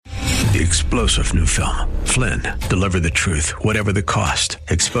the explosive new film, Flynn, Deliver the Truth, Whatever the Cost,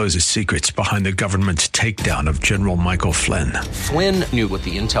 exposes secrets behind the government's takedown of General Michael Flynn. Flynn knew what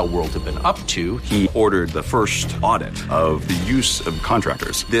the intel world had been up to. He ordered the first audit of the use of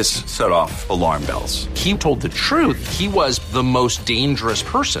contractors. This set off alarm bells. He told the truth. He was the most dangerous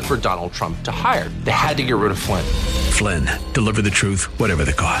person for Donald Trump to hire. They had to get rid of Flynn. Flynn, Deliver the Truth, Whatever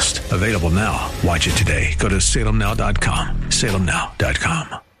the Cost. Available now. Watch it today. Go to salemnow.com.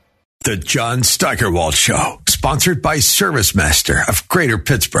 salemnow.com. The John Steigerwald Show, sponsored by ServiceMaster of Greater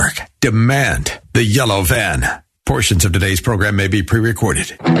Pittsburgh. Demand the yellow van. Portions of today's program may be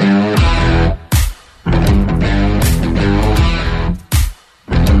pre-recorded.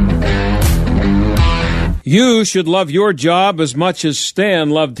 You should love your job as much as Stan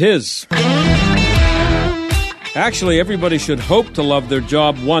loved his. Actually, everybody should hope to love their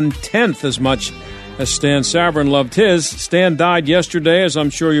job 1/10 as much as Stan Savran loved his. Stan died yesterday, as I'm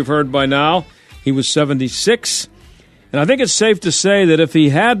sure you've heard by now. He was 76. And I think it's safe to say that if he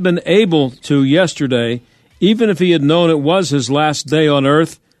had been able to yesterday, even if he had known it was his last day on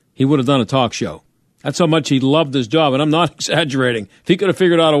earth, he would have done a talk show. That's how much he loved his job, and I'm not exaggerating. If he could have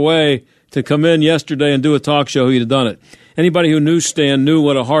figured out a way to come in yesterday and do a talk show, he'd have done it. Anybody who knew Stan knew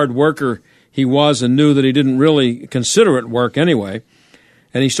what a hard worker he was and knew that he didn't really consider it work anyway.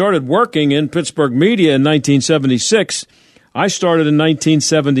 And he started working in Pittsburgh media in 1976. I started in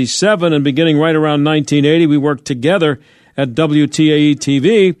 1977, and beginning right around 1980, we worked together at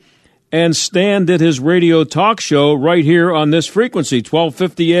WTAE-TV, and Stan did his radio talk show right here on this frequency,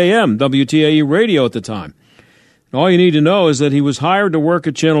 1250 AM, WTAE radio at the time. And all you need to know is that he was hired to work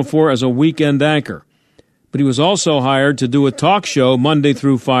at Channel 4 as a weekend anchor, but he was also hired to do a talk show Monday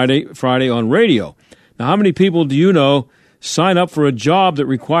through Friday on radio. Now, how many people do you know sign up for a job that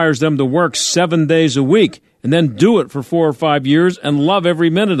requires them to work 7 days a week and then do it for 4 or 5 years and love every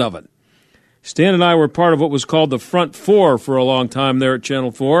minute of it? Stan and I were part of what was called the Front Four for a long time there at Channel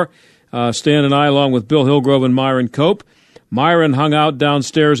 4. Stan and I, along with Bill Hillgrove and Myron Cope. Myron hung out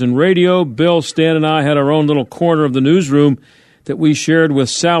downstairs in radio. Bill, Stan, and I had our own little corner of the newsroom that we shared with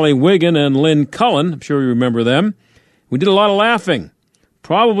Sally Wiggin and Lynn Cullen. I'm sure you remember them. We did a lot of laughing.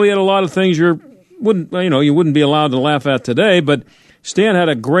 Probably at a lot of things you wouldn't be allowed to laugh at today, but Stan had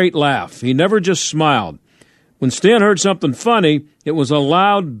a great laugh. He never just smiled. When Stan heard something funny, it was a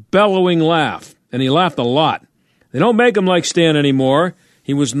loud, bellowing laugh, and he laughed a lot. They don't make him like Stan anymore.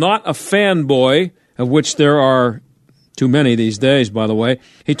 He was not a fanboy, of which there are too many these days, by the way.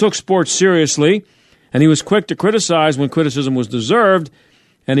 He took sports seriously, and he was quick to criticize when criticism was deserved,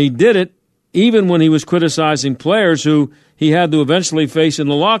 and he did it even when he was criticizing players who he had to eventually face in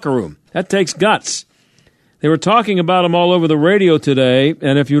the locker room. That takes guts. They were talking about him all over the radio today,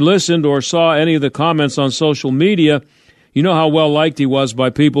 and if you listened or saw any of the comments on social media, you know how well-liked he was by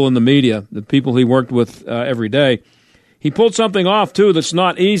people in the media, the people he worked with every day. He pulled something off, too, that's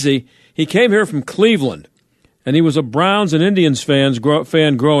not easy. He came here from Cleveland, and he was a Browns and Indians fan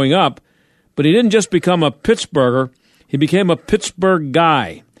growing up, but he didn't just become a Pittsburgher. He became a Pittsburgh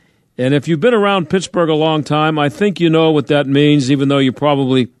guy. And if you've been around Pittsburgh a long time, I think you know what that means, even though you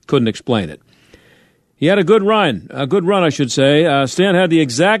probably couldn't explain it. He had a good run, I should say. Stan had the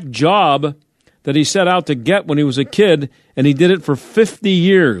exact job that he set out to get when he was a kid, and he did it for 50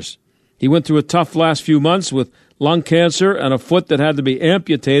 years. He went through a tough last few months with lung cancer and a foot that had to be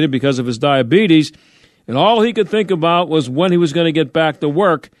amputated because of his diabetes, and all he could think about was when he was going to get back to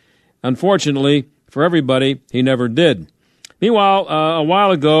work. Unfortunately, for everybody, he never did. Meanwhile, a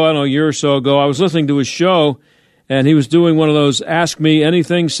while ago, I don't know, a year or so ago, I was listening to his show, and he was doing one of those Ask Me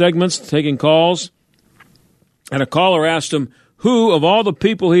Anything segments, taking calls. And a caller asked him who, of all the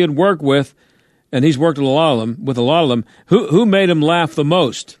people he had worked with, and he's worked with a lot of them, who made him laugh the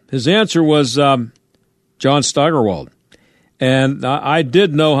most? His answer was John Steigerwald. And I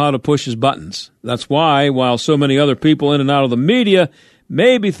did know how to push his buttons. That's why, while so many other people in and out of the media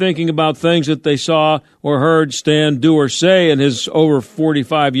may be thinking about things that they saw or heard Stan do or say in his over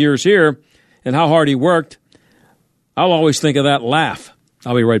 45 years here and how hard he worked, I'll always think of that laugh.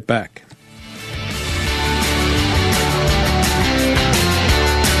 I'll be right back.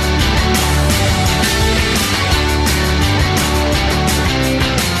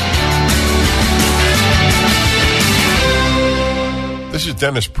 This is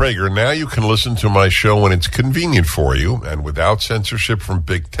Dennis Prager. Now you can listen to my show when it's convenient for you and without censorship from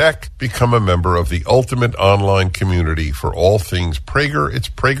big tech. Become a member of the ultimate online community for all things Prager. It's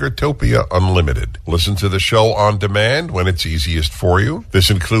Pragertopia Unlimited. Listen to the show on demand when it's easiest for you. This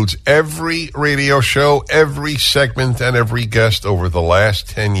includes every radio show, every segment, and every guest over the last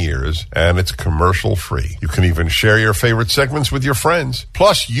 10 years, and it's commercial free. You can even share your favorite segments with your friends.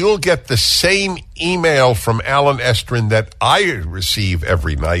 Plus, you'll get the same email from Alan Estrin that I receive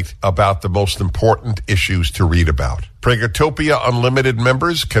every night about the most important issues to read about. Pragertopia Unlimited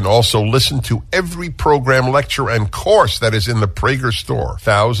members can also listen to every program, lecture, and course that is in the Prager store.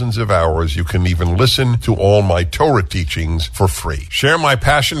 Thousands of hours. You can even listen to all my Torah teachings for free. Share my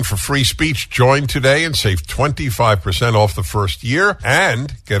passion for free speech. Join today and save 25% off the first year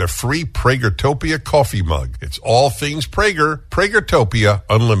and get a free Pragertopia coffee mug. It's all things Prager. Pragertopia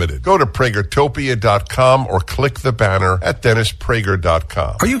Unlimited. Go to Pragertopia.com or click the banner at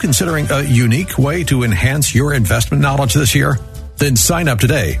DennisPrager.com. Are you considering a unique way to enhance your investment knowledge this year? Then sign up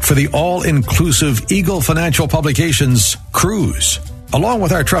today for the all-inclusive Eagle Financial Publications Cruise. Along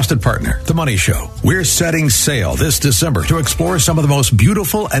with our trusted partner, The Money Show, we're setting sail this December to explore some of the most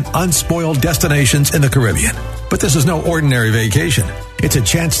beautiful and unspoiled destinations in the Caribbean. But this is no ordinary vacation. It's a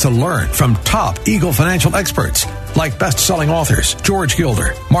chance to learn from top Eagle financial experts like best-selling authors George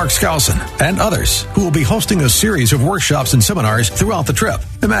Gilder, Mark Skousen, and others who will be hosting a series of workshops and seminars throughout the trip.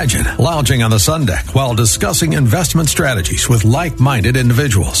 Imagine lounging on the sun deck while discussing investment strategies with like-minded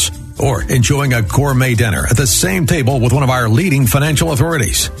individuals, or enjoying a gourmet dinner at the same table with one of our leading financial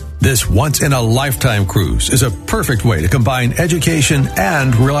authorities. This once-in-a-lifetime cruise is a perfect way to combine education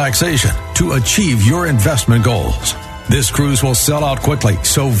and relaxation to achieve your investment goals. This cruise will sell out quickly,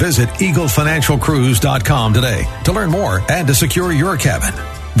 so visit EagleFinancialCruise.com today to learn more and to secure your cabin.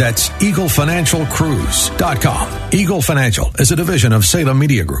 That's EagleFinancialCruise.com. Eagle Financial is a division of Salem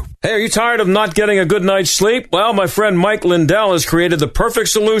Media Group. Hey, are you tired of not getting a good night's sleep? Well, my friend Mike Lindell has created the perfect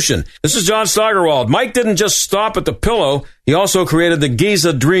solution. This is John Steigerwald. Mike didn't just stop at the pillow. He also created the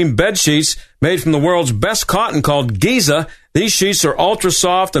Giza Dream bed sheets made from the world's best cotton called Giza. These sheets are ultra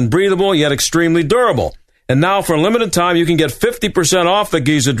soft and breathable, yet extremely durable. And now, for a limited time, you can get 50% off the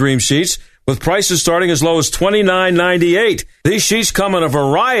Giza Dream sheets with prices starting as low as $29.98. These sheets come in a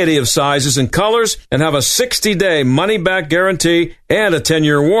variety of sizes and colors and have a 60-day money-back guarantee and a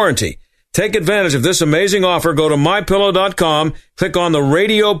 10-year warranty. Take advantage of this amazing offer. Go to MyPillow.com, click on the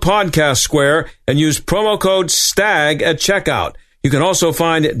radio podcast square, and use promo code STAG at checkout. You can also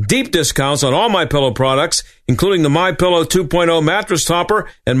find deep discounts on all MyPillow products, including the MyPillow 2.0 mattress topper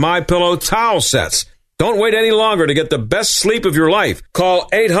and MyPillow towel sets. Don't wait any longer to get the best sleep of your life. Call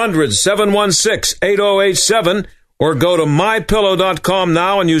 800-716-8087 or go to MyPillow.com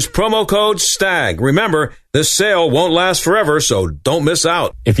now and use promo code STAG. Remember, this sale won't last forever, so don't miss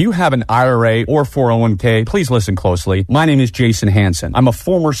out. If you have an IRA or 401k, please listen closely. My name is Jason Hansen. I'm a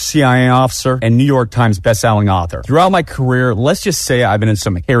former CIA officer and New York Times bestselling author. Throughout my career, let's just say I've been in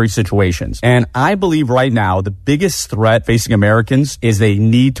some hairy situations. And I believe right now the biggest threat facing Americans is they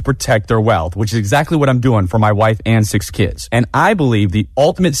need to protect their wealth, which is exactly what I'm doing for my wife and 6 kids. And I believe the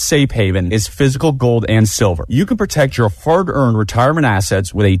ultimate safe haven is physical gold and silver. You can protect your hard-earned retirement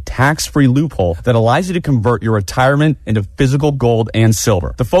assets with a tax-free loophole that allows you to convert your retirement into physical gold and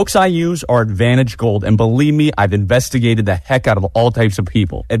silver. The folks I use are Advantage Gold, and believe me, I've investigated the heck out of all types of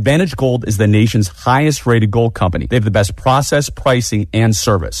people. Advantage Gold is the nation's highest-rated gold company. They have the best process, pricing, and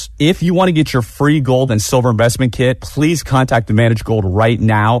service. If you want to get your free gold and silver investment kit, please contact Advantage Gold right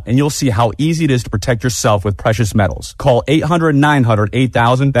now, and you'll see how easy it is to protect yourself with precious metals. Call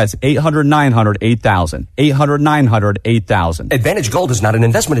 800-900-8000. That's 800-900-8000. 800-900-8000. Advantage Gold is not an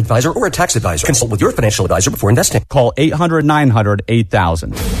investment advisor or a tax advisor. Consult with your financial advisor before investing. Call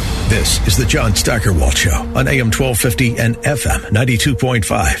 800-900-8000. This is the John Steigerwald Show on AM 1250 and FM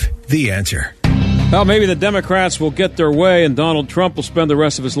 92.5. The Answer. Well, maybe the Democrats will get their way and Donald Trump will spend the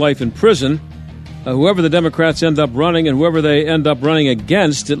rest of his life in prison. Whoever the Democrats end up running and whoever they end up running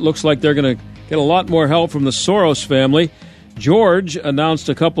against, it looks like they're going to get a lot more help from the Soros family. George announced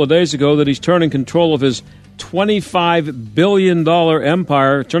a couple of days ago that he's turning control of his $25 billion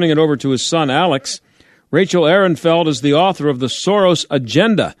empire, turning it over to his son, Alex. Rachel Ehrenfeld is the author of The Soros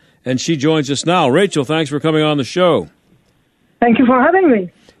Agenda, and she joins us now. Rachel, thanks for coming on the show. Thank you for having me.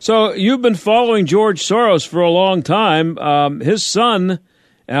 So you've been following George Soros for a long time. His son,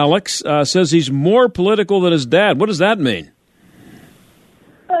 Alex, says he's more political than his dad. What does that mean?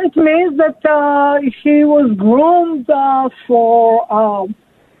 It means that he was groomed for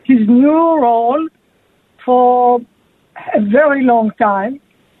his new role for a very long time.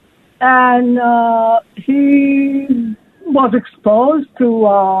 And he was exposed to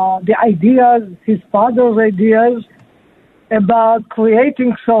the ideas, his father's ideas about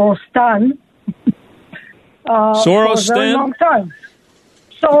creating Sorostan for a very long time.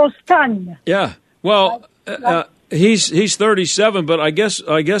 Sorostan. Yeah. Well, he's 37, but I guess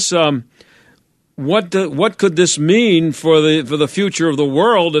what could this mean for the future of the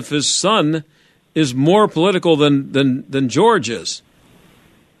world if his son is more political than George is?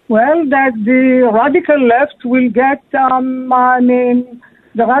 Well, that the radical left will get, the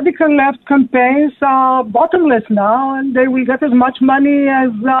radical left campaigns are bottomless now, and they will get as much money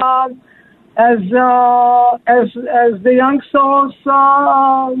as the young souls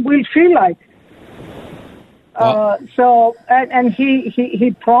will feel like. So, and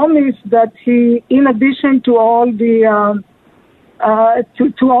he promised that he, in addition to all the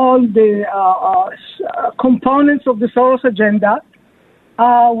components of the Soros agenda,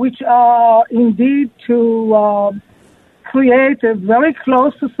 which are indeed to create a very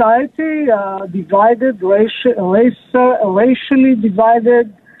close society, divided, racially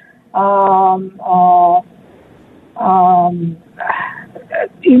divided,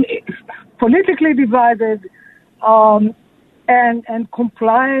 politically divided, and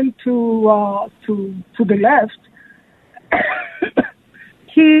compliant to the left.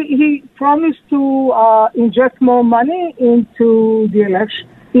 He promised to inject more money into the election,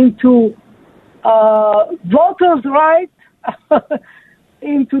 into voters' rights,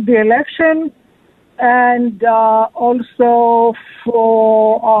 into the election, and also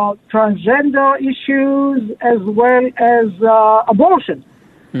for transgender issues as well as abortion.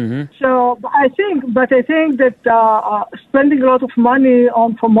 Mm-hmm. So I think that spending a lot of money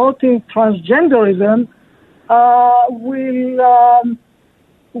on promoting transgenderism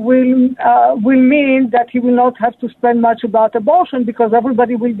will mean that he will not have to spend much about abortion because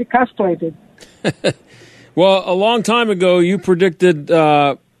everybody will be castrated. Well, a long time ago, you predicted,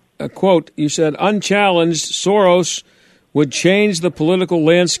 a quote, you said, unchallenged, Soros would change the political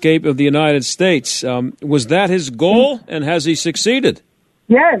landscape of the United States. Was that his goal, and has he succeeded?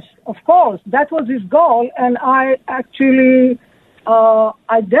 Yes, of course. That was his goal, and I actually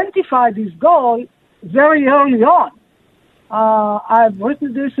identified his goal very early on. I've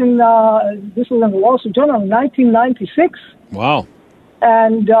written this this was in the Wall Street Journal in 1996. Wow.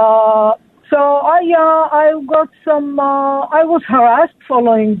 And so I got some, I was harassed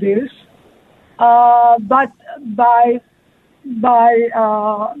following this, but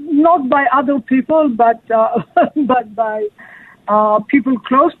not by other people, but by people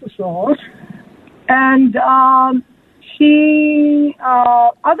close to Soros. And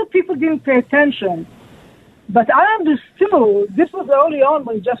other people didn't pay attention. But I understood, this was early on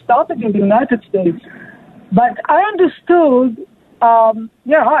when it just started in the United States, but I understood,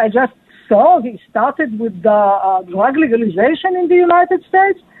 I just saw he started with drug legalization in the United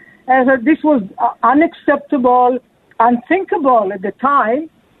States, and that this was unacceptable, unthinkable at the time.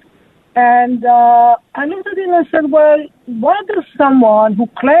 And I looked at it and I said, well, why does someone who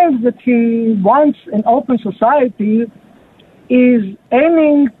claims that he wants an open society is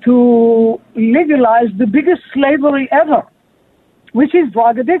aiming to legalize the biggest slavery ever, which is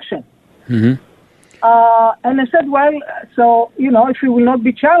drug addiction? Mm-hmm. And I said, well, so, if he will not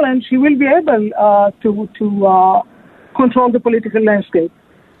be challenged, he will be able to control the political landscape.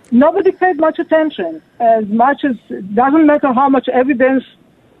 Nobody paid much attention, as much as it doesn't matter how much evidence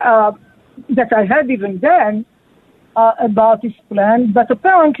that I had even then about his plan, but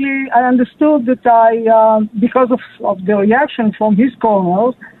apparently I understood that because of the reaction from his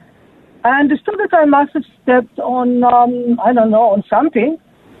corners, I understood that I must have stepped on, on something.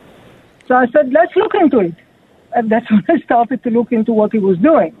 So I said, let's look into it. And that's when I started to look into what he was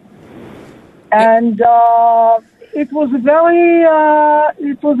doing. And it was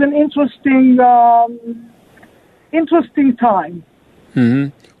an interesting time. Mm-hmm.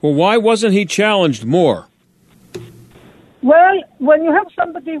 Well, why wasn't he challenged more? Well, when you have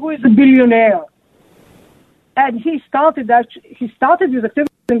somebody who is a billionaire, and he started his activities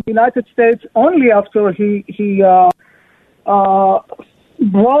in the United States only after he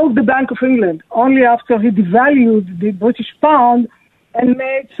broke the Bank of England, only after he devalued the British pound and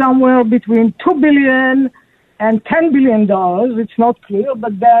made somewhere between $2 billion and $10 billion. It's not clear,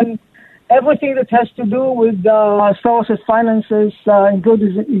 but then everything that has to do with Soros' finances,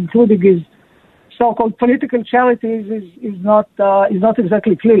 including his so-called political charities, is not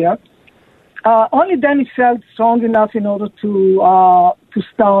exactly clear. Only then he felt strong enough in order to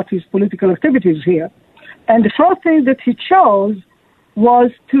start his political activities here. And the first thing that he chose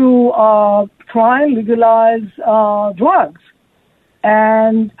was to try and legalize drugs.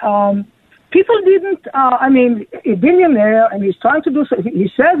 And people didn't, a billionaire, and he's trying to do so. He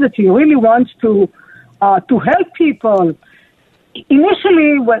says that he really wants to help people.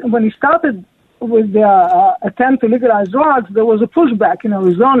 Initially, when he started with the attempt to legalize drugs, there was a pushback in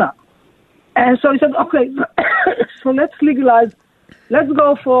Arizona. And so he said, okay, so let's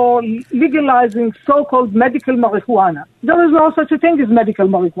go for legalizing so-called medical marijuana. There is no such a thing as medical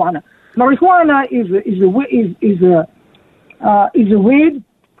marijuana. Marijuana is a weed.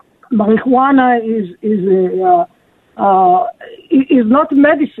 Marijuana is not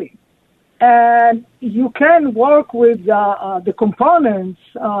medicine. And you can work with the components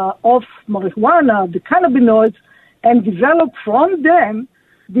of marijuana, the cannabinoids, and develop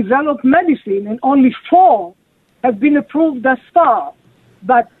medicine, and only 4 have been approved thus far.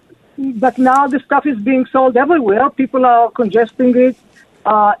 But now the stuff is being sold everywhere. People are congesting it,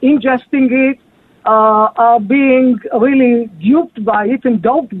 ingesting it, are being really duped by it and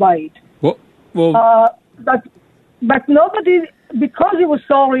doped by it. But nobody, because he was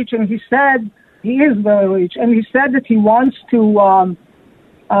so rich, and he said he is very rich, and he said that he wants to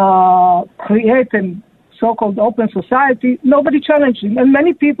create a so-called open society, nobody challenged him. And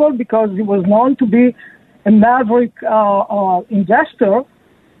many people, because he was known to be a maverick investor,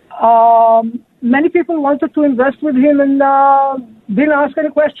 many people wanted to invest with him and didn't ask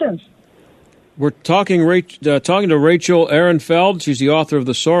any questions. We're talking to Rachel Ehrenfeld. She's the author of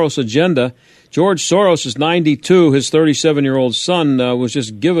The Soros Agenda. George Soros is 92. His 37-year-old son was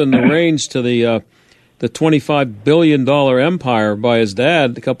just given the reins to the $25 billion empire by his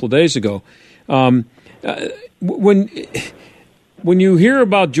dad a couple of days ago. When you hear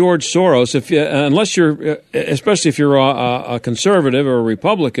about George Soros, especially if you're a conservative or a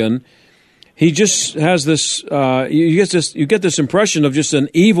Republican, he just has this. You get this impression of just an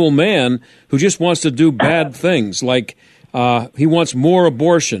evil man who just wants to do bad things. Like he wants more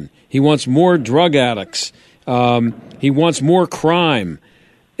abortion, he wants more drug addicts, he wants more crime.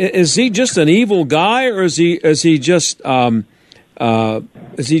 Is he just an evil guy, or is he just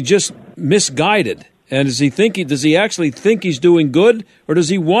misguided? And does he actually think he's doing good, or does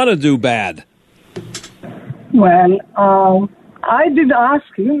he want to do bad? Well, I did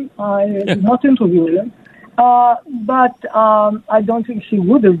ask him. I did not interview him. But I don't think he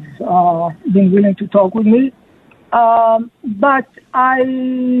would have been willing to talk with me. But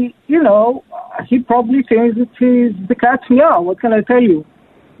he probably thinks that he's the cat's meow. What can I tell you?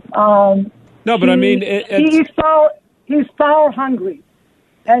 No, but he's power hungry.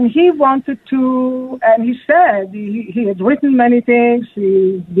 And he wanted to, and he said he had written many things,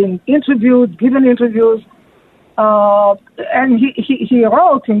 he's been interviewed, given interviews, and he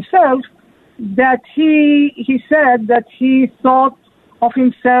wrote himself that he said that he thought of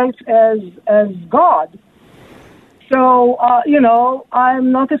himself as God. So,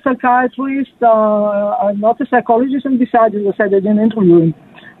 I'm not a psychiatrist, I'm not a psychologist, and besides, as I said, I didn't interview him.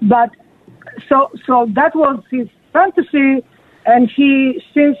 But, so that was his fantasy. And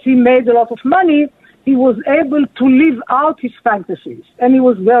since he made a lot of money, he was able to live out his fantasies, and he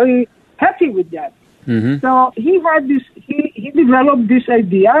was very happy with that. Mm-hmm. So he had this. He developed this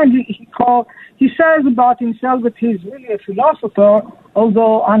idea, and he says about himself that he's really a philosopher,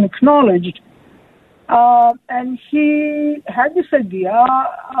 although unacknowledged. And he had this idea.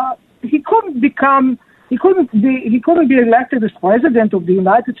 He couldn't be elected as president of the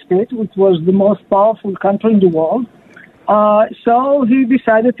United States, which was the most powerful country in the world. So he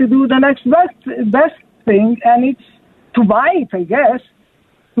decided to do the next best thing, and it's to buy it, I guess,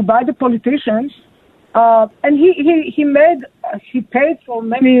 to buy the politicians. And he paid for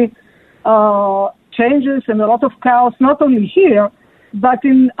many changes and a lot of chaos, not only here, but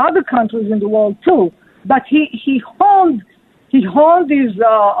in other countries in the world too. But he honed his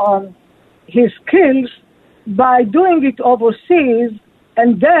skills by doing it overseas,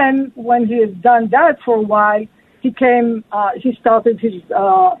 and then when he has done that for a while, he started his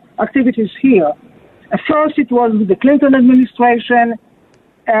activities here. At first, it was with the Clinton administration,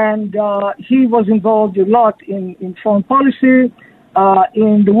 and he was involved a lot in foreign policy,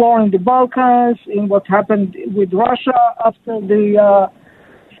 in the war in the Balkans, in what happened with Russia after the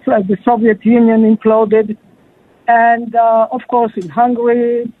Soviet Union imploded, and of course in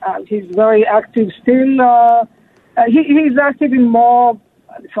Hungary. He's very active still. He's active in more.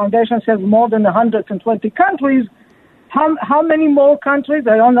 The foundation says more than 120 countries. How many more countries?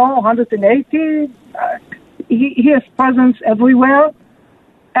 I don't know, 180. He has presence everywhere.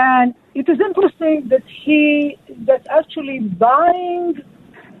 And it is interesting that actually buying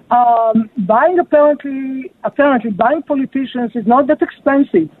buying politicians is not that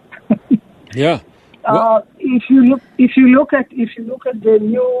expensive. Yeah. If you look at the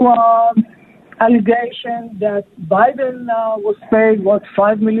new allegation that Biden was paid,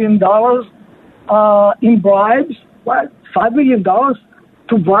 $5 million in bribes. What, $5 million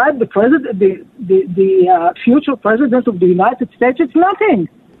to bribe the president, the future president of the United States? It's nothing.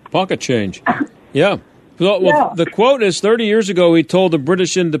 Pocket change. Yeah. Well, the quote is 30 years ago he told the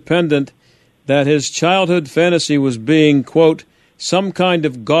British Independent that his childhood fantasy was being, quote, some kind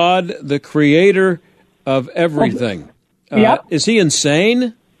of God, the creator of everything. Is he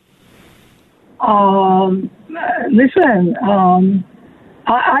insane? Listen,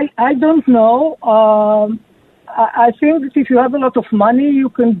 I don't know. I think that if you have a lot of money, you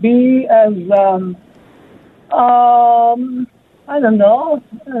can be as, I don't know,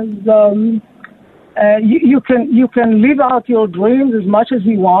 as, you can live out your dreams as much as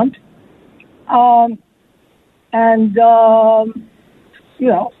you want. I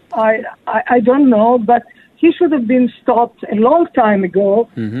don't know, but he should have been stopped a long time ago.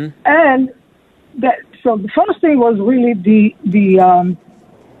 Mm-hmm. And so the first thing was really the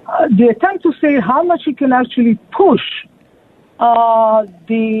attempt to say how much he can actually push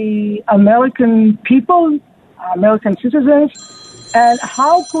the American people, American citizens, and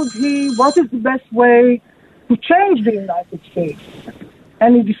what is the best way to change the United States.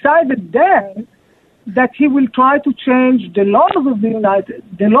 And he decided then that he will try to change the laws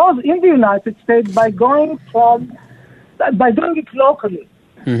in the United States by doing it locally.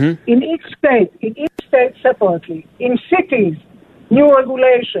 Mm-hmm. In each state separately, in cities, new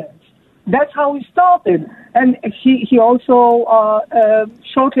regulations. That's how he started. And he also,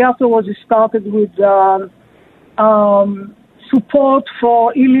 shortly afterwards, he started with support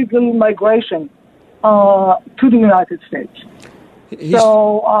for illegal migration to the United States.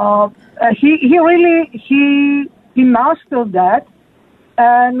 So he mastered that,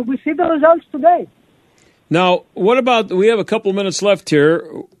 and we see the results today. Now, what about, we have a couple minutes left here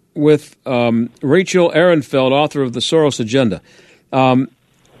with Rachel Ehrenfeld, author of The Soros Agenda.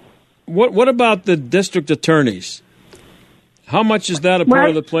 What about the district attorneys? How much is that a part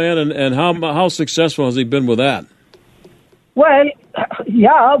of the plan, and how successful has he been with that? Well,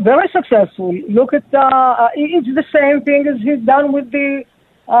 yeah, very successful. Look at it's the same thing as he's done with the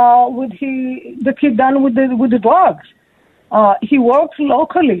kid done with the drugs. He works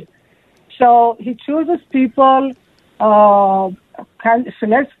locally, so he chooses people,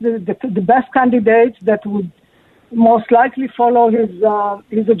 selects the best candidates that would most likely follow his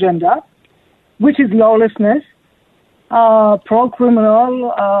agenda, which is lawlessness,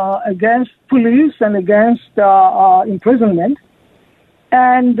 pro-criminal, against police and against imprisonment.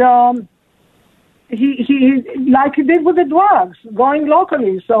 And he like he did with the drugs, going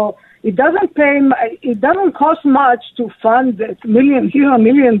locally. So it doesn't cost much to fund $1 million here, $1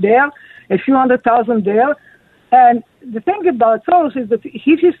 million there, a few $100,000 there. And the thing about Soros is that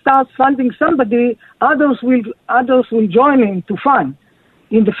if he starts funding somebody, others will join him to fund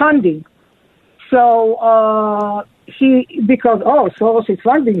in the funding. So Soros is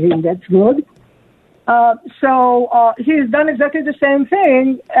funding him, that's good. So he's done exactly the same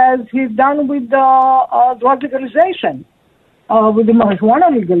thing as he's done with drug legalization, with the marijuana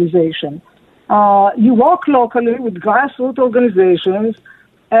legalization. You work locally with grassroots organizations,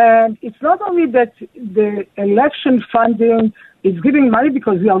 and it's not only that the election funding is giving money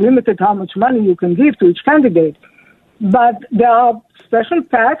because we are limited how much money you can give to each candidate, but there are special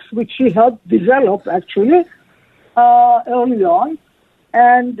PACs which he helped develop actually early on,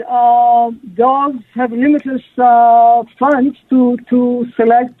 and those have limitless funds to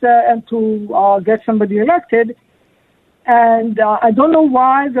select and to get somebody elected. And I don't know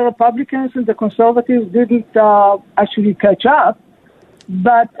why the Republicans and the conservatives didn't actually catch up.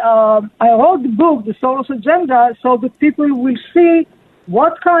 But I wrote the book, The Soros Agenda, so that people will see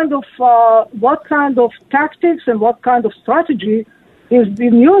what kind of tactics and what kind of strategy he's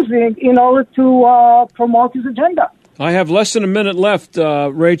been using in order to promote his agenda. I have less than a minute left,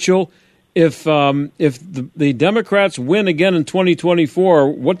 Rachel. If the Democrats win again in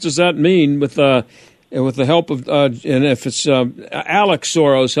 2024, what does that mean with the help of and if it's Alex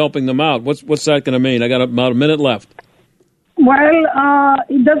Soros helping them out? What's that going to mean? I got about a minute left. Well,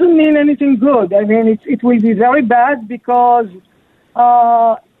 it doesn't mean anything good. I mean, it will be very bad because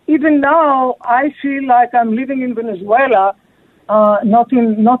even now I feel like I'm living in Venezuela, not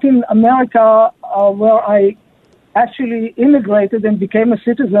in America, where I actually immigrated and became a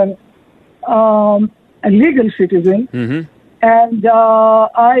citizen, a legal citizen. Mm-hmm. And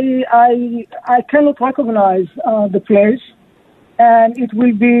I cannot recognize the place, and it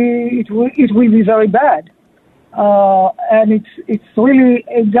will be very bad. And it's really,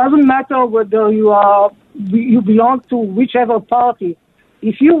 it doesn't matter whether you belong to whichever party.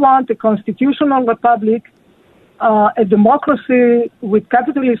 if you want a constitutional republic, a democracy with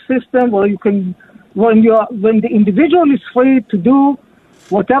capitalist system where you can, when the individual is free to do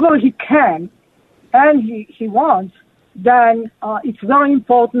whatever he can and he wants, then it's very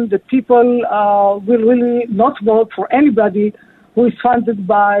important that people will really not vote for anybody who is funded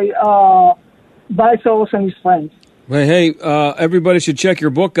by Soros and his friends. Well, hey, everybody should check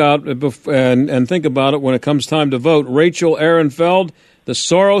your book out and think about it when it comes time to vote. Rachel Ehrenfeld, The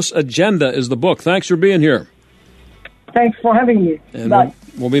Soros Agenda is the book. Thanks for being here. Thanks for having me. And Bye.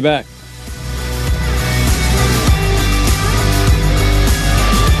 We'll be back.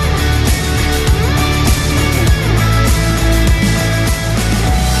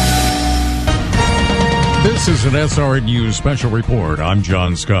 This is an SRN News special report. I'm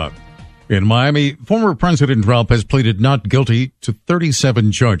John Scott. In Miami, former President Trump has pleaded not guilty to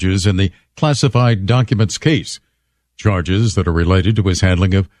 37 charges in the classified documents case, charges that are related to his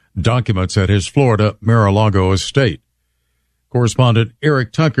handling of documents at his Florida Mar-a-Lago estate. Correspondent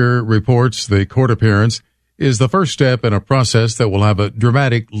Eric Tucker reports the court appearance is the first step in a process that will have a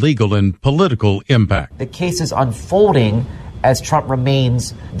dramatic legal and political impact. The case is unfolding as Trump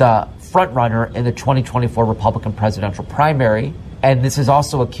remains the frontrunner in the 2024 Republican presidential primary. And this is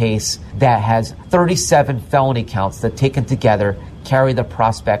also a case that has 37 felony counts that, taken together, carry the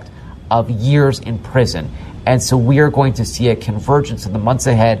prospect of years in prison. And so we are going to see a convergence in the months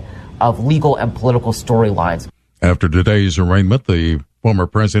ahead of legal and political storylines. After today's arraignment, the former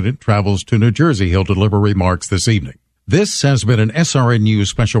president travels to New Jersey. He'll deliver remarks this evening. This has been an SRN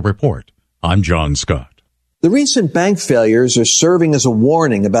News special report. I'm John Scott. The recent bank failures are serving as a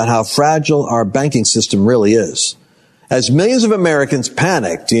warning about how fragile our banking system really is. As millions of Americans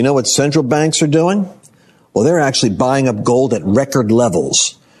panic, do you know what central banks are doing? Well, they're actually buying up gold at record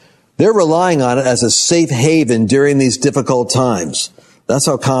levels. They're relying on it as a safe haven during these difficult times. That's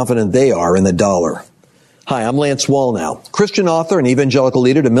how confident they are in the dollar. Hi, I'm Lance Wallnow, Christian author and evangelical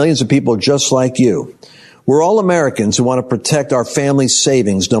leader to millions of people just like you. We're all Americans who want to protect our family's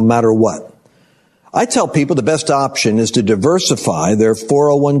savings no matter what. I tell people the best option is to diversify their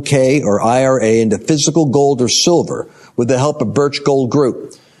 401k or IRA into physical gold or silver with the help of Birch Gold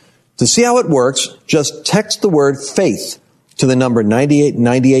Group. To see how it works, just text the word faith to the number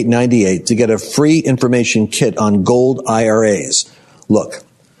 989898 to get a free information kit on gold IRAs. Look,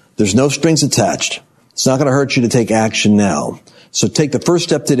 there's no strings attached. It's not going to hurt you to take action now. So take the first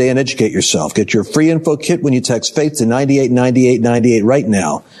step today and educate yourself. Get your free info kit when you text faith to 989898 right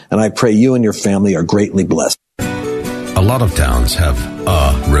now. And I pray you and your family are greatly blessed. A lot of towns have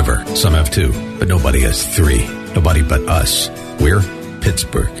a river. Some have two, but nobody has three. Nobody but us. We're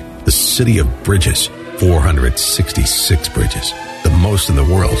Pittsburgh, the city of bridges. 466 bridges. The most in the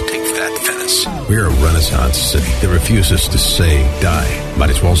world. Take that, Venice. We're a Renaissance city that refuses to say die. Might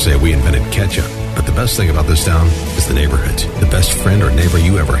as well say we invented ketchup. But the best thing about this town is the neighborhoods. The best friend or neighbor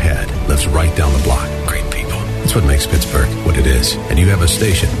you ever had lives right down the block. Great people. That's what makes Pittsburgh what it is. And you have a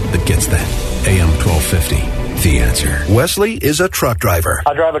station that gets that. AM 1250. The Answer. Wesley is a truck driver.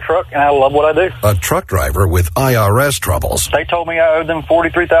 I drive a truck, and I love what I do. A truck driver with IRS troubles. They told me I owed them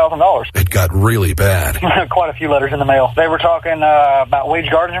 $43,000. It got really bad. Quite a few letters in the mail. They were talking about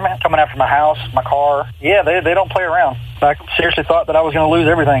wage garnishment, coming after my house, my car. Yeah, they don't play around. I seriously thought that I was going to lose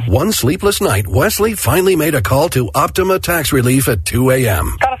everything. One sleepless night, Wesley finally made a call to Optima Tax Relief at 2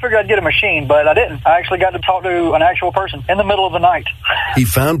 a.m. Kind of figured I'd get a machine, but I didn't. I actually got to talk to an actual person in the middle of the night. He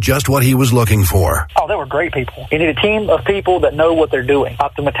found just what he was looking for. Oh, they were great people. You need a team of people that know what they're doing.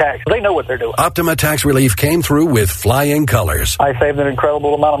 Optima Tax, they know what they're doing. Optima Tax Relief came through with flying colors. I saved an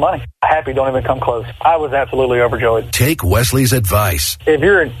incredible amount of money. Happy don't even come close. I was absolutely overjoyed. Take Wesley's advice. If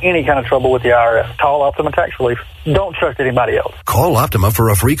you're in any kind of trouble with the IRS, call Optima Tax Relief. Don't trust anybody else. Call Optima for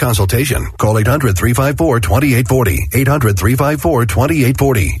a free consultation. Call 800-354-2840.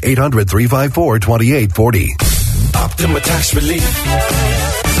 800-354-2840. 800-354-2840. Optima Tax Relief.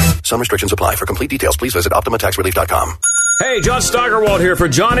 Some restrictions apply. For complete details, please visit OptimaTaxRelief.com. Hey, John Steigerwald here for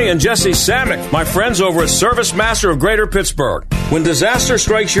Johnny and Jesse Samick, my friends over at Service Master of Greater Pittsburgh. When disaster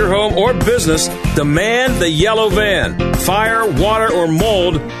strikes your home or business, demand the yellow van. Fire, water, or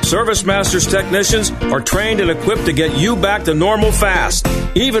mold, Service Master's technicians are trained and equipped to get you back to normal fast.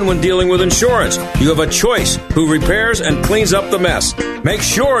 Even when dealing with insurance, you have a choice who repairs and cleans up the mess. Make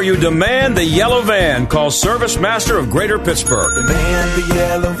sure you demand the yellow van. Call Service Master of Greater Pittsburgh. Demand the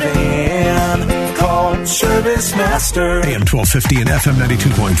yellow van. Call Service Master. AM 1250 and FM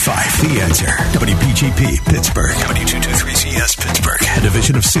 92.5. The Answer. WPGP Pittsburgh. W223CS Pittsburgh. A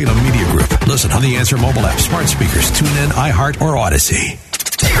division of Salem Media Group. Listen on the Answer mobile app, smart speakers, TuneIn, iHeart, or Odyssey.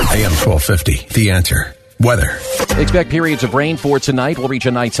 AM 1250. The Answer. Weather. Expect periods of rain for tonight. We'll reach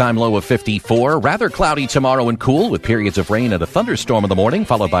a nighttime low of 54. Rather cloudy tomorrow and cool with periods of rain and a thunderstorm in the morning,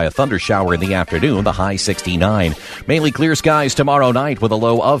 followed by a thunder shower in the afternoon, the high 69. Mainly clear skies tomorrow night with a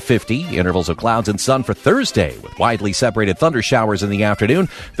low of 50. Intervals of clouds and sun for Thursday with widely separated thunder showers in the afternoon.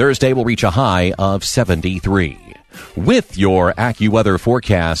 Thursday will reach a high of 73. With your AccuWeather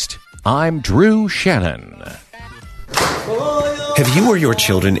forecast, I'm Drew Shannon. Have you or your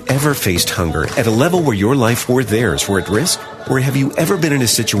children ever faced hunger at a level where your life or theirs were at risk? Or have you ever been in a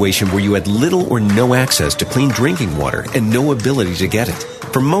situation where you had little or no access to clean drinking water and no ability to get it?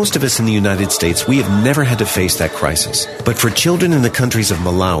 For most of us in the United States, we have never had to face that crisis. But for children in the countries of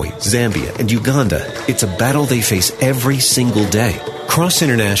Malawi, Zambia, and Uganda, it's a battle they face every single day. Cross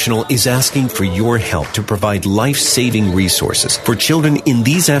International is asking for your help to provide life-saving resources for children in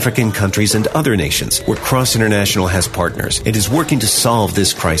these African countries and other nations where Cross International has partners and is working to solve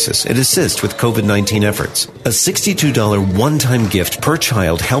this crisis and assist with COVID-19 efforts. A $62 one-time gift per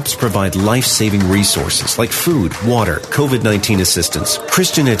child helps provide life-saving resources like food, water, COVID-19 assistance,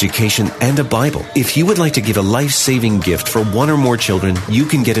 Christian education, and a Bible. If you would like to give a life-saving gift for one or more children, you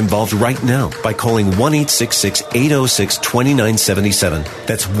can get involved right now by calling 1-866-806-2977.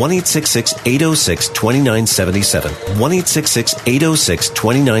 That's 1-866-806-2977.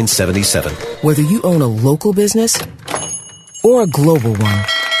 1-866-806-2977. Whether you own a local business or a global one,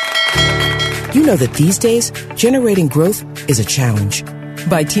 you know that these days, generating growth is a challenge.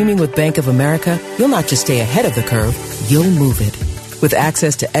 By teaming with Bank of America, you'll not just stay ahead of the curve, you'll move it. With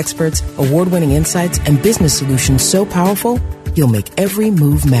access to experts, award-winning insights, and business solutions so powerful, you'll make every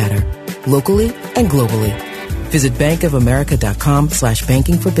move matter, locally and globally. Visit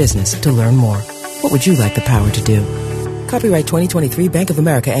bankofamerica.com/banking for business to learn more. What would you like the power to do? Copyright 2023 Bank of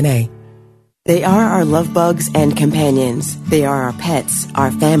America, N.A. They are our love bugs and companions. They are our pets, our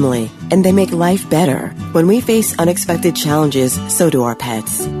family, and they make life better. When we face unexpected challenges, so do our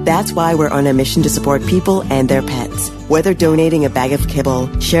pets. That's why we're on a mission to support people and their pets. Whether donating a bag of kibble,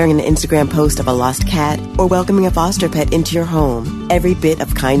 sharing an Instagram post of a lost cat, or welcoming a foster pet into your home, every bit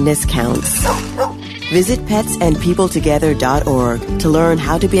of kindness counts. Visit petsandpeopletogether.org to learn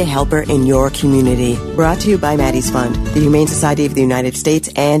how to be a helper in your community. Brought to you by Maddie's Fund, the Humane Society of the United States,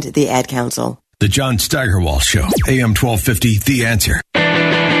 and the Ad Council. The John Steigerwald Show, AM 1250, The Answer.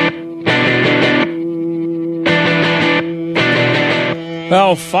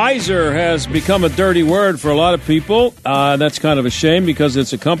 Well, Pfizer has become a dirty word for a lot of people. That's kind of a shame because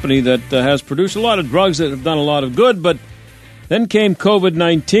it's a company that has produced a lot of drugs that have done a lot of good, but then came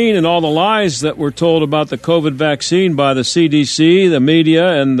COVID-19 and all the lies that were told about the COVID vaccine by the CDC, the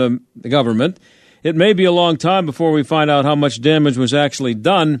media, and the government. It may be a long time before we find out how much damage was actually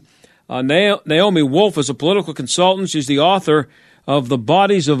done. Naomi Wolf is a political consultant. She's the author of The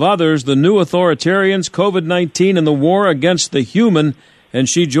Bodies of Others, The New Authoritarians, COVID-19, and the War Against the Human. And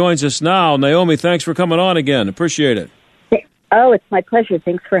she joins us now. Naomi, thanks for coming on again. Appreciate it. Oh, it's my pleasure.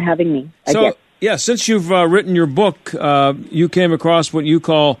 Thanks for having me. Yeah, since you've written your book, you came across what you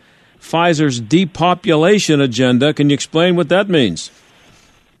call Pfizer's depopulation agenda. Can you explain what that means?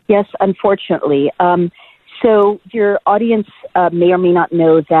 Yes, unfortunately. So your audience may or may not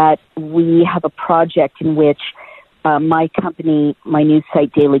know that we have a project in which my company, my news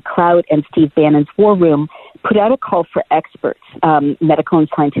site Daily Clout, and Steve Bannon's War Room put out a call for experts, medical and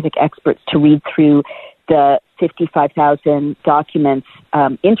scientific experts, to read through the 55,000 documents,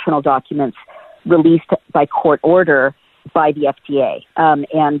 internal documents, released by court order by the FDA.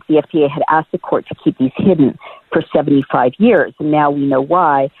 And the FDA had asked the court to keep these hidden for 75 years, and now we know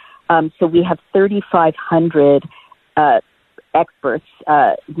why. So we have 3,500 experts,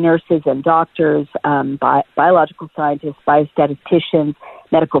 nurses and doctors, biological scientists, biostatisticians,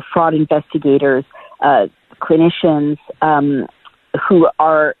 medical fraud investigators, clinicians who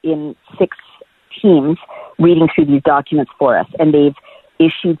are in 6 teams reading through these documents for us. And they've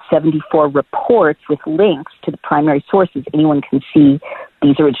issued 74 reports with links to the primary sources. Anyone can see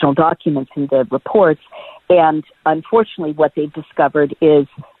these original documents in the reports. And unfortunately, what they've discovered is,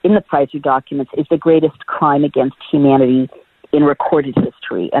 in the Pfizer documents, is the greatest crime against humanity in recorded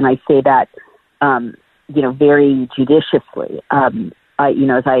history. And I say that, very judiciously. As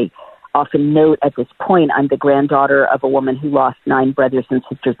I often note at this point, I'm the granddaughter of a woman who lost 9 brothers and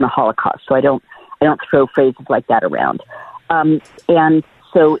sisters in the Holocaust. So I don't throw phrases like that around. And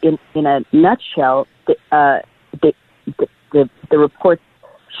so, in a nutshell, the reports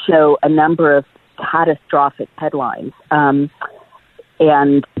show a number of catastrophic headlines, and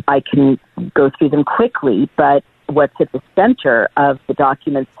I can go through them quickly. But what's at the center of the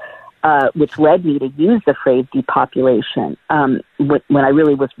documents which led me to use the phrase depopulation, when I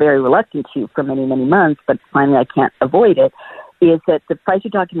really was very reluctant to for many, many months, but finally I can't avoid it, is that the Pfizer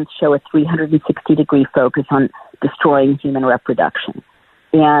documents show a 360-degree focus on destroying human reproduction.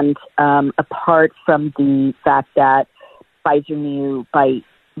 And apart from the fact that Pfizer knew by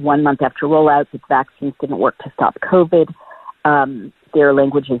 1 month after rollout that vaccines didn't work to stop COVID, their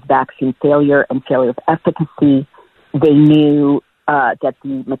language is vaccine failure and failure of efficacy. They knew that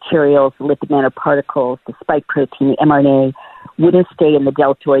the materials, the lipid nanoparticles, the spike protein, the mRNA, wouldn't stay in the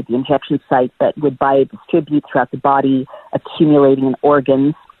deltoid, the injection site, but would biodistribute throughout the body, accumulating in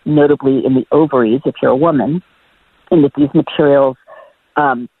organs, notably in the ovaries if you're a woman, and that these materials,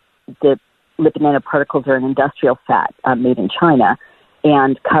 the lipid nanoparticles are an industrial fat made in China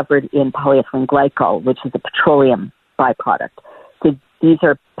and covered in polyethylene glycol, which is a petroleum byproduct. So these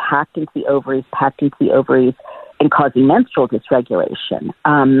are packed into the ovaries, and causing menstrual dysregulation.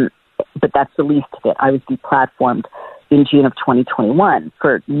 But that's the least of it. I was deplatformed in June of 2021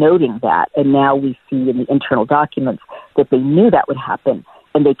 for noting that, and now we see in the internal documents that they knew that would happen,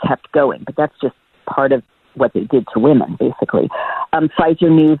 and they kept going. But that's just part of what they did to women, basically.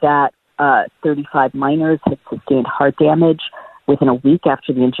 Pfizer knew that 35 minors had sustained heart damage within a week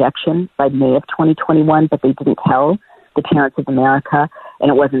after the injection by May of 2021, but they didn't tell the parents of America. And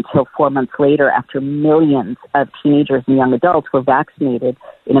it wasn't until 4 months later, after millions of teenagers and young adults were vaccinated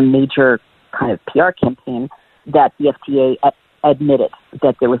in a major kind of PR campaign, that the FDA admitted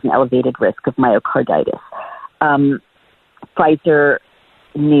that there was an elevated risk of myocarditis. Pfizer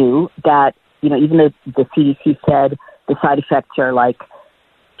knew that, even though the CDC said the side effects are like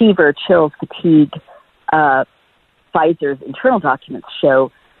fever, chills, fatigue, Pfizer's internal documents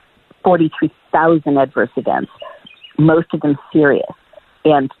show 43,000 adverse events, most of them serious,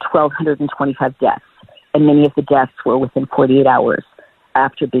 and 1,225 deaths. And many of the deaths were within 48 hours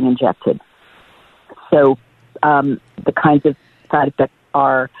after being injected. So the kinds of side effects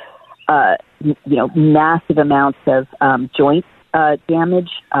are, massive amounts of joint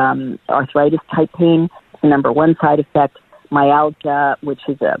damage, arthritis type pain, the number one side effect, myalgia, which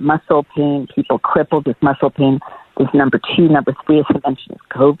is a muscle pain, people crippled with muscle pain, is number two. Number three, as I mentioned, is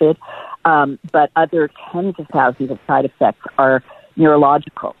COVID. But other tens of thousands of side effects are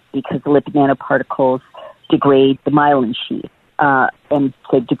neurological because the lipid nanoparticles degrade the myelin sheath and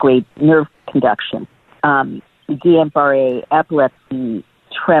so degrade nerve conduction. Guillain-Barré, epilepsy,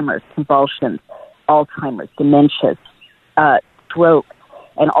 tremors, convulsions, Alzheimer's, dementias, stroke,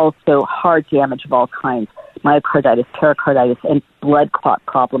 and also heart damage of all kinds, myocarditis, pericarditis, and blood clot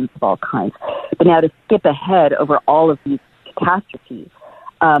problems of all kinds. But now to skip ahead over all of these catastrophes,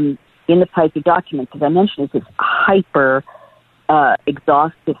 in the Pfizer documents, as I mentioned, is this hyper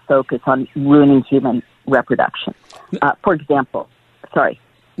exhaustive focus on ruining human reproduction. For example, sorry.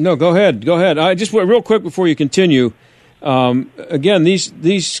 No, go ahead. I just real quick before you continue. Again,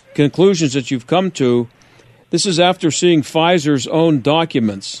 these conclusions that you've come to, this is after seeing Pfizer's own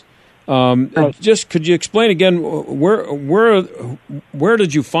documents. Right. Just could you explain again where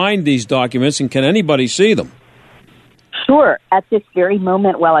did you find these documents, and can anybody see them? Sure. At this very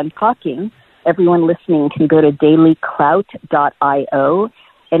moment, while I'm talking, everyone listening can go to dailyclout.io,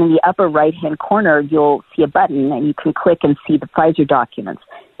 and in the upper right-hand corner, you'll see a button, and you can click and see the Pfizer documents,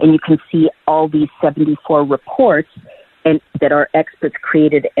 and you can see all these 74 reports and that our experts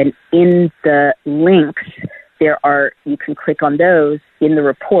created, and in the links, you can click on those in the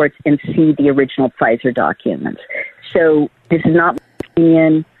reports and see the original Pfizer documents. So this is not my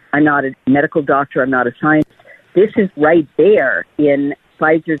opinion. I'm not a medical doctor. I'm not a scientist. This is right there in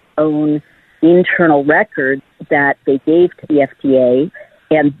Pfizer's own internal records that they gave to the FDA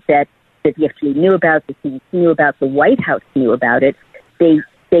and that the FDA knew about, the CDC knew about, the White House knew about it. They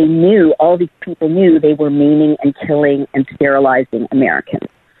knew, all these people knew they were maiming and killing and sterilizing Americans.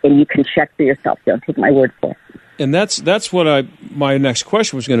 And you can check for yourself. Don't take my word for it. And that's what my next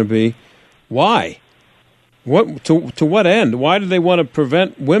question was going to be. Why? What to what end? Why do they want to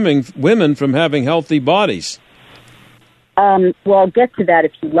prevent women from having healthy bodies? Well, I'll get to that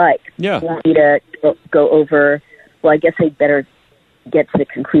if you like. Yeah. I want me to go over. Well, I guess I'd better get to the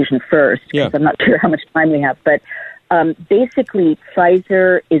conclusion first. Yeah. I'm not sure how much time we have, but basically,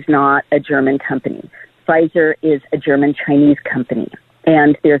 Pfizer is not a German company. Pfizer is a German-Chinese company.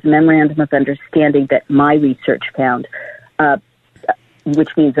 And there's a memorandum of understanding that my research found,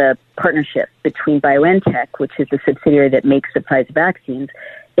 which means a partnership between BioNTech, which is the subsidiary that makes the Pfizer vaccines,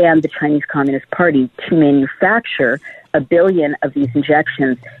 and the Chinese Communist Party to manufacture 1 billion of these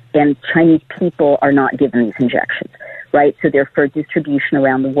injections, and Chinese people are not given these injections, right? So they're for distribution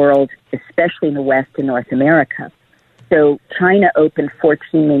around the world, especially in the West and North America. So China opened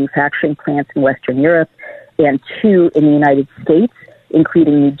 14 manufacturing plants in Western Europe and 2 in the United States,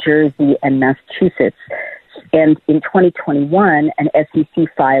 including New Jersey and Massachusetts. And in 2021, an SEC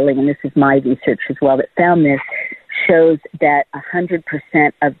filing, and this is my research as well that found this, shows that 100%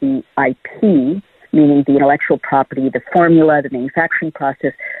 of the IP, meaning the intellectual property, the formula, the manufacturing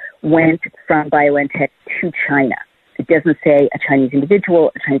process, went from BioNTech to China. It doesn't say a Chinese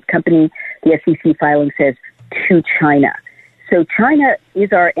individual, a Chinese company. The SEC filing says to China. So China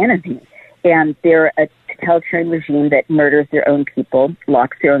is our enemy, and they're a totalitarian regime that murders their own people,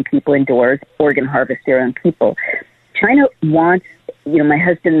 locks their own people indoors, organ harvests their own people. China wants, my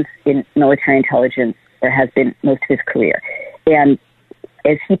husband's in military intelligence, or has been most of his career. And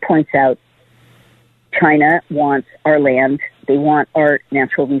as he points out, China wants our land. They want our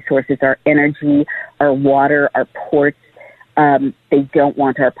natural resources, our energy, our water, our ports. They don't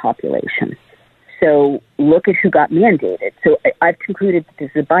want our population. So look at who got mandated. So I've concluded that this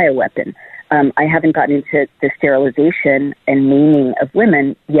is a bioweapon. I haven't gotten into the sterilization and maiming of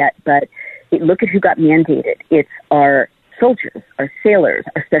women yet, but look at who got mandated. It's our soldiers, our sailors,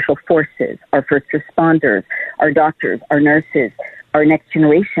 our special forces, our first responders, our doctors, our nurses, our next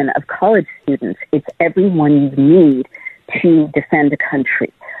generation of college students. It's everyone you need to defend the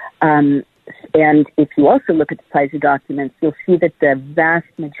country. And if you also look at the Pfizer documents, you'll see that the vast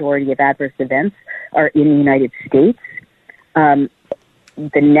majority of adverse events are in the United States.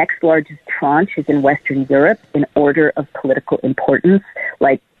 The next largest tranche is in Western Europe in order of political importance,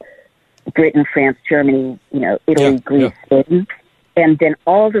 like Britain, France, Germany, Italy, Greece, Spain. And then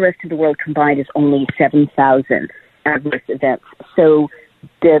all the rest of the world combined is only 7,000 adverse events. So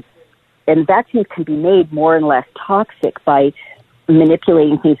vaccines can be made more and less toxic by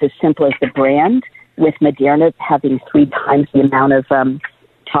manipulating things as simple as the brand, with Moderna having 3 times the amount of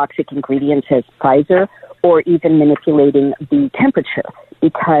toxic ingredients as Pfizer, or even manipulating the temperature,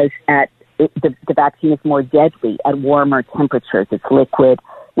 because the vaccine is more deadly at warmer temperatures. It's liquid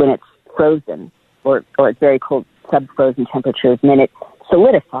when it's frozen or at very cold sub-frozen temperatures, and then it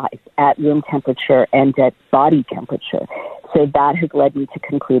solidifies at room temperature and at body temperature. So that has led me to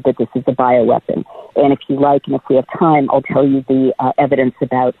conclude that this is a bioweapon. And if you like, and if we have time, I'll tell you the evidence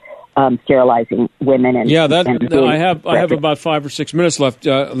about sterilizing women. And I have about 5 or 6 minutes left.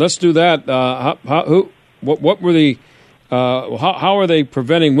 Let's do that. What were the? How are they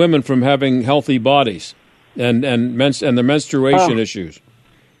preventing women from having healthy bodies and the menstruation issues?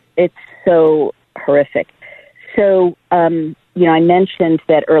 It's so horrific. So I mentioned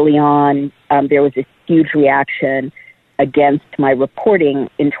that early on there was a huge reaction against my reporting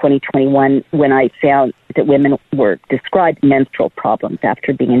in 2021 when I found that women were described menstrual problems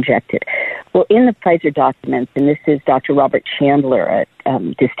after being injected. Well, in the Pfizer documents, and this is Dr. Robert Chandler, a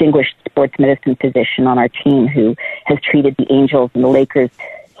distinguished sports medicine physician on our team who has treated the Angels and the Lakers,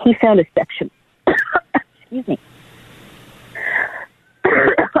 he found a section excuse me,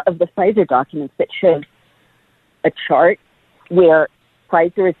 of the Pfizer documents that shows a chart where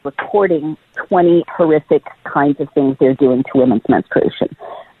Pfizer is recording 20 horrific kinds of things they're doing to women's menstruation,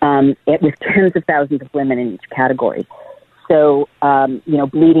 with tens of thousands of women in each category. So,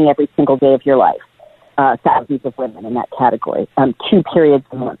 bleeding every single day of your life, thousands of women in that category, 2 periods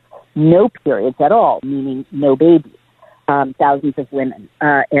a month, no periods at all, meaning no babies, thousands of women.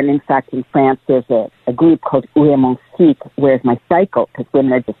 And in fact, in France, there's a group called Où est mon cycle, Where's My Cycle, because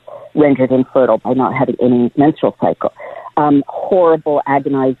women are just rendered infertile by not having any menstrual cycle. Horrible,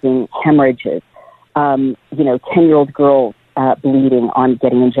 agonizing hemorrhages, 10-year-old girls bleeding on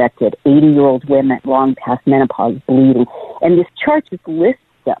getting injected, 80-year-old women long past menopause bleeding. And this chart just lists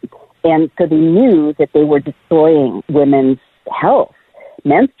them. And so they knew that they were destroying women's health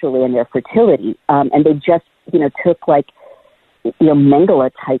menstrually and their fertility. And they just, took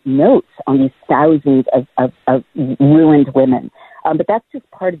Mengele-type notes on these thousands of ruined women. But that's just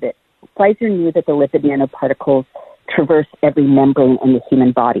part of it. Pfizer knew that the lipid nanoparticles traverse every membrane in the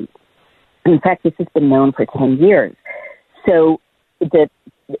human body. In fact, this has been known for 10 years. So,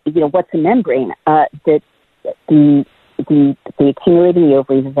 what's a membrane? The accumulating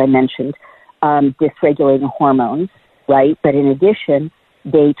ovaries, as I mentioned, dysregulating hormones, right? But in addition,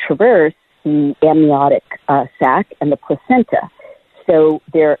 they traverse the amniotic sac and the placenta. So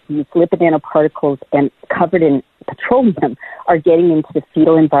these lipid nanoparticles, and covered in petroleum, are getting into the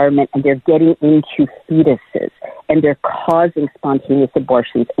fetal environment, and they're getting into fetuses, and they're causing spontaneous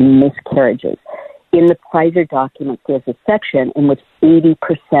abortions and miscarriages. In the Pfizer documents, there's a section in which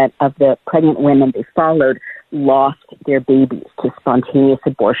 80% of the pregnant women they followed lost their babies to spontaneous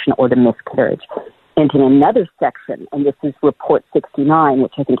abortion or to miscarriage. And in another section, and this is Report 69,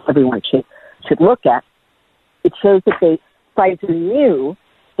 which I think everyone should look at, it shows that Pfizer knew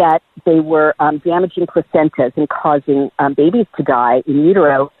that they were damaging placentas and causing babies to die in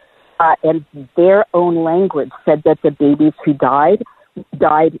utero, and their own language said that the babies who died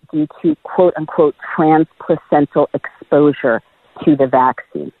due to quote-unquote transplacental exposure to the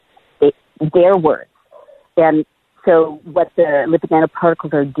vaccine. Their words. And so what the lipid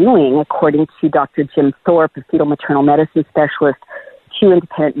nanoparticles are doing, according to Dr. Jim Thorpe, a fetal maternal medicine specialist, 2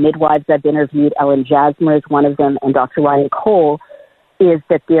 independent midwives I've interviewed, Ellen Jasmer is one of them, and Dr. Ryan Cole, is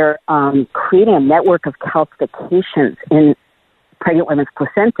that they're creating a network of calcifications in pregnant women's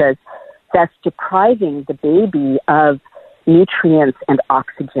placentas that's depriving the baby of nutrients and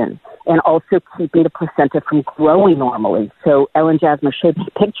oxygen, and also keeping the placenta from growing normally. So Ellen Jasmer showed me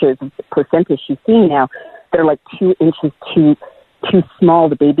pictures of the placenta she's seeing now. They're like 2 inches too small.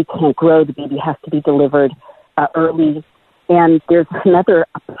 The baby can't grow. The baby has to be delivered early. And there's another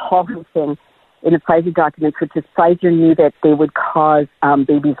appalling thing in the Pfizer documents, which is Pfizer knew that they would cause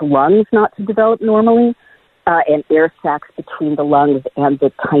babies' lungs not to develop normally, and air sacs between the lungs and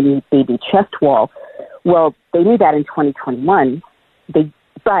the tiny baby chest wall. Well, they knew that in 2021.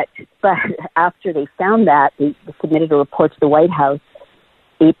 But after they found that, they submitted a report to the White House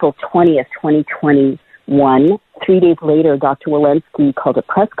April 20th, 2021. 3 days later, Dr. Walensky called a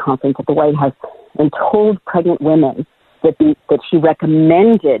press conference at the White House and told pregnant women that she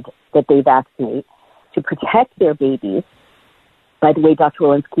recommended that they vaccinate to protect their babies. By the way, Dr.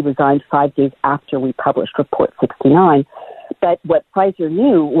 Walensky resigned 5 days after we published Report 69. But what Pfizer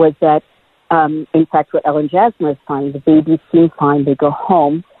knew was that, in fact, what Ellen Jasmer is finding, the babies seem fine, they go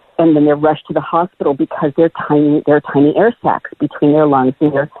home, and then they're rushed to the hospital because they're tiny air sacs between their lungs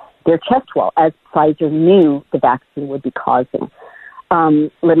and their chest wall, as Pfizer knew the vaccine would be causing.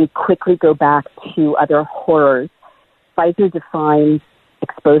 Let me quickly go back to other horrors. Pfizer defines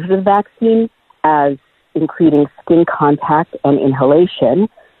exposure to the vaccine as including skin contact and inhalation.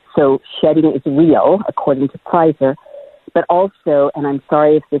 So shedding is real, according to Pfizer. But also, and I'm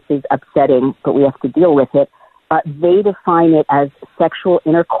sorry if this is upsetting, but we have to deal with it, they define it as sexual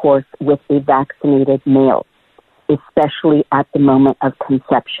intercourse with a vaccinated male, especially at the moment of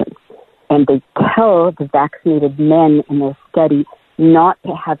conception. And they tell the vaccinated men in their study not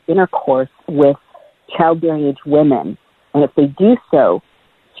to have intercourse with childbearing age women. And if they do so,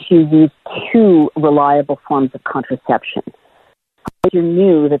 to use 2 reliable forms of contraception. Pfizer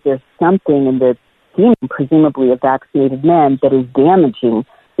knew that there's something in the semen, presumably of vaccinated men, that is damaging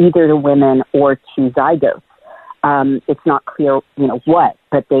either to women or to zygotes. It's not clear, what,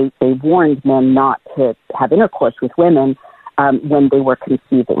 but they warned men not to have intercourse with women when they were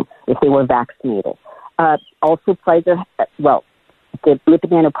conceiving, if they were vaccinated. Also, Pfizer, the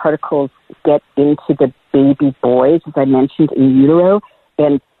lipid nanoparticles get into the baby boys, as I mentioned, in utero,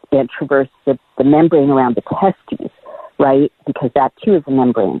 and traverse the membrane around the testes, right? Because that too is a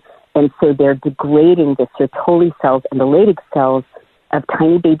membrane. And so they're degrading the Sertoli cells and the Leydig cells of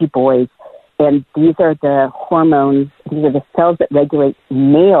tiny baby boys. And these are the hormones, these are the cells that regulate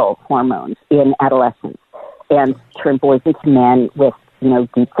male hormones in adolescence and turn boys into men with,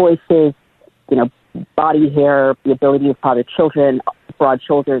 deep voices, body hair, the ability to father children, broad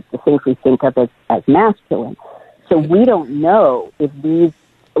shoulders, the things we think of as masculine. So we don't know if these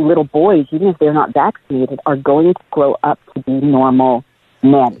little boys, even if they're not vaccinated, are going to grow up to be normal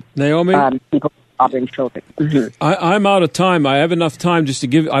men. Naomi? People fathering children. Mm-hmm. I'm out of time. I have enough time just to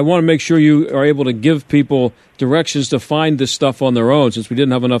give. I want to make sure you are able to give people directions to find this stuff on their own, since we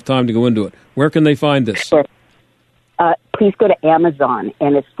didn't have enough time to go into it. Where can they find this? Sure. Please go to Amazon,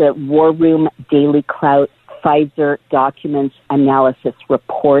 and it's the War Room Daily Clout Pfizer Documents Analysis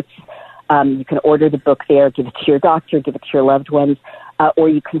Reports. You can order the book there, give it to your doctor, give it to your loved ones, or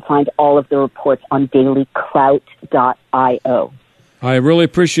you can find all of the reports on dailyclout.io. I really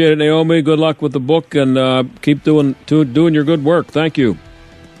appreciate it, Naomi. Good luck with the book, and keep doing your good work. Thank you.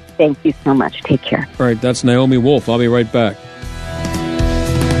 Thank you so much. Take care. All right, that's Naomi Wolf. I'll be right back.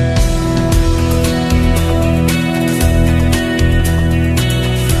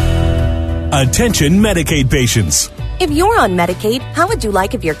 Attention Medicaid patients. If you're on Medicaid, how would you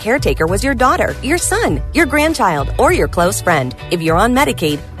like if your caretaker was your daughter, your son, your grandchild, or your close friend? If you're on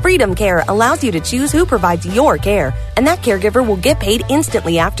Medicaid, Freedom Care allows you to choose who provides your care, and that caregiver will get paid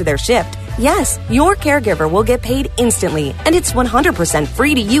instantly after their shift. Yes, your caregiver will get paid instantly, and it's 100%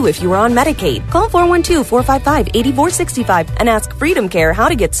 free to you if you are on Medicaid. Call 412-455-8465 and ask Freedom Care how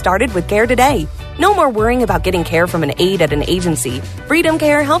to get started with care today. No more worrying about getting care from an aide at an agency. Freedom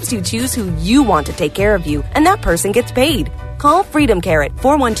Care helps you choose who you want to take care of you, and that person gets paid. Call Freedom Care at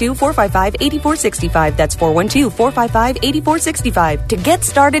 412-455-8465. That's 412-455-8465 to get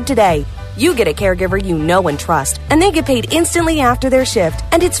started today. You get a caregiver you know and trust, and they get paid instantly after their shift,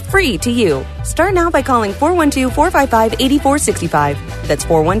 and it's free to you. Start now by calling 412-455-8465. That's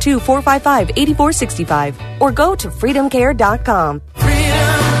 412-455-8465. Or go to freedomcare.com.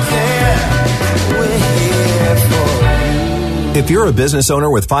 If you're a business owner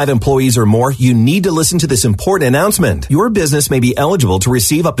with 5 employees or more, you need to listen to this important announcement. Your business may be eligible to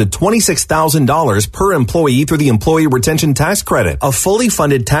receive up to $26,000 per employee through the Employee Retention Tax Credit, a fully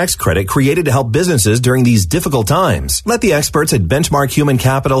funded tax credit created to help businesses during these difficult times. Let the experts at Benchmark Human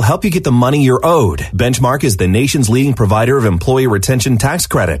Capital help you get the money you're owed. Benchmark is the nation's leading provider of Employee Retention Tax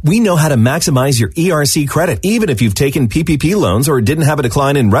Credit. We know how to maximize your ERC credit, even if you've taken PPP loans or didn't have a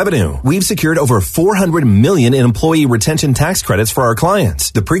decline in revenue. We've secured over $400 million in Employee Retention Tax credits for our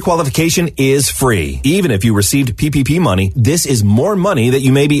clients. The pre-qualification is free. Even if you received PPP money, this is more money that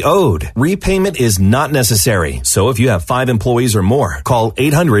you may be owed. Repayment is not necessary. So if you have 5 employees or more, call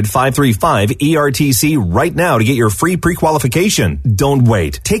 800-535-ERTC right now to get your free pre-qualification. Don't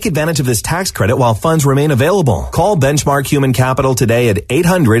wait. Take advantage of this tax credit while funds remain available. Call Benchmark Human Capital today at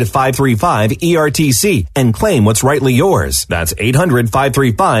 800-535-ERTC and claim what's rightly yours. That's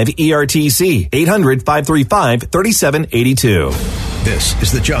 800-535-ERTC. 800-535-3782. This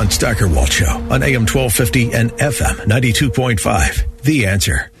is the John Steigerwald Show on AM 1250 and FM 92.5. The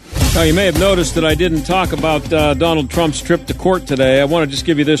Answer. Now, you may have noticed that I didn't talk about Donald Trump's trip to court today. I want to just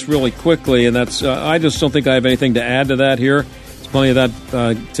give you this really quickly, and that's I just don't think I have anything to add to that here. There's plenty of that.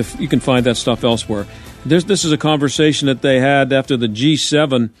 You can find that stuff elsewhere. This is a conversation that they had after the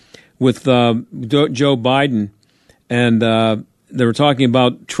G7 with Joe Biden, and they were talking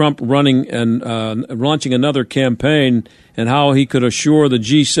about Trump running and launching another campaign and how he could assure the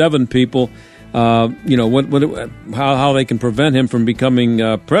G7 people, how they can prevent him from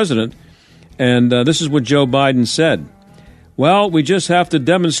becoming president. And this is what Joe Biden said. Well, we just have to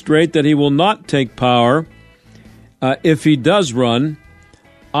demonstrate that he will not take power if he does run.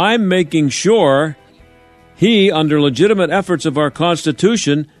 I'm making sure he, under legitimate efforts of our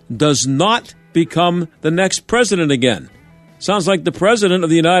Constitution, does not become the next president again. Sounds like the president of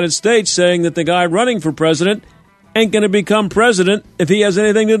the United States saying that the guy running for president ain't going to become president if he has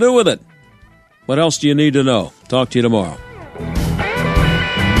anything to do with it. What else do you need to know? Talk to you tomorrow.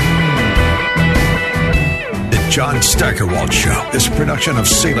 The John Steigerwald Show is a production of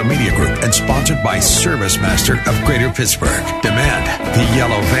Salem Media Group and sponsored by ServiceMaster of Greater Pittsburgh. Demand the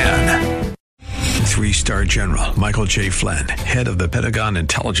yellow van. 3-star General Michael J. Flynn, head of the Pentagon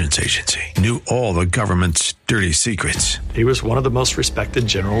Intelligence Agency, knew all the government's dirty secrets. He was one of the most respected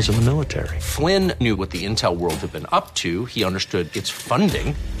generals in the military. Flynn knew what the intel world had been up to. He understood its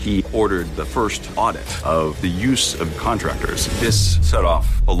funding. He ordered the first audit of the use of contractors. This set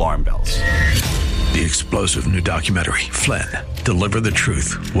off alarm bells. The explosive new documentary, Flynn, Deliver the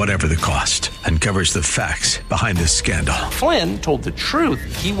Truth, Whatever the Cost, uncovers the facts behind this scandal. Flynn told the truth.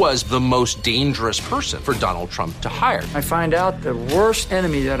 He was the most dangerous person for Donald Trump to hire. I find out the worst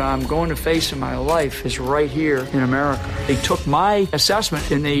enemy that I'm going to face in my life is right here in America. They took my assessment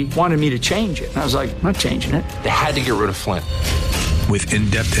and they wanted me to change it. And I was like, I'm not changing it. They had to get rid of Flynn. With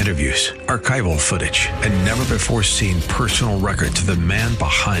in-depth interviews, archival footage, and never-before-seen personal records of the man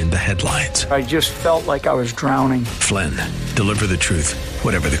behind the headlines. I just felt like I was drowning. Flynn, Deliver the Truth,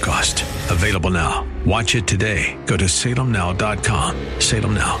 Whatever the Cost. Available now. Watch it today. Go to salemnow.com.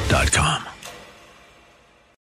 salemnow.com.